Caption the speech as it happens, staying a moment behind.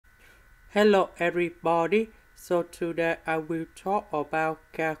Hello everybody, so today I will talk about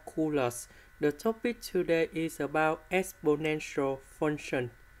calculus. The topic today is about exponential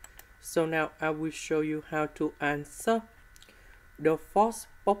function. So now I will show you how to answer. The first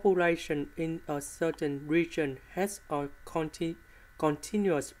population in a certain region has a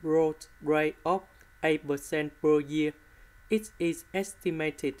continuous growth rate of 8% per year. It is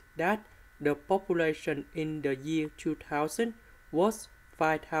estimated that the population in the year 2000 was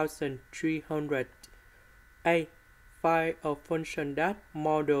 5,300. A. Find a function that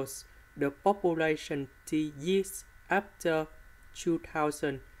models the population t years after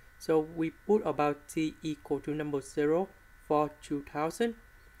 2000. So we put about t equal to number 0 for 2000.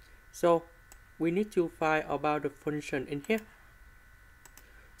 So we need to find about the function in here.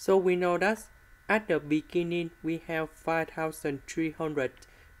 So we know that at the beginning we have 5,300.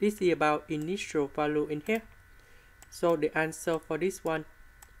 This is about initial value in here. So the answer for this one,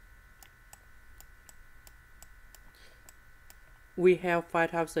 we have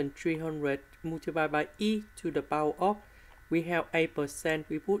 5,300 multiplied by e to the power of, we have 8%,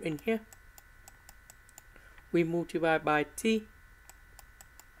 we put in here. We multiply by t.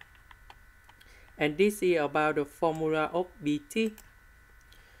 And this is about the formula of bt.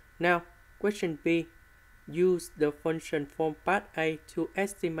 Now, question B. Use the function from part A to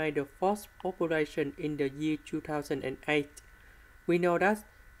estimate the first population in the year 2008. We know that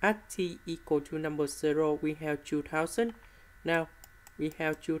at t equal to number 0, we have 2000. Now, we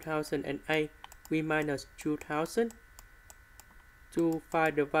have 2008. We minus 2000 to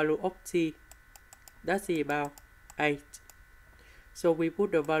find the value of t. That's about 8. So we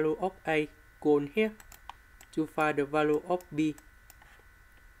put the value of A gone here to find the value of B.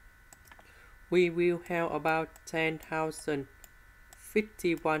 We will have about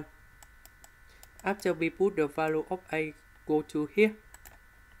 10,051. After we put the value of A go to here.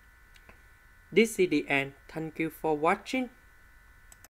 This is the end. Thank you for watching.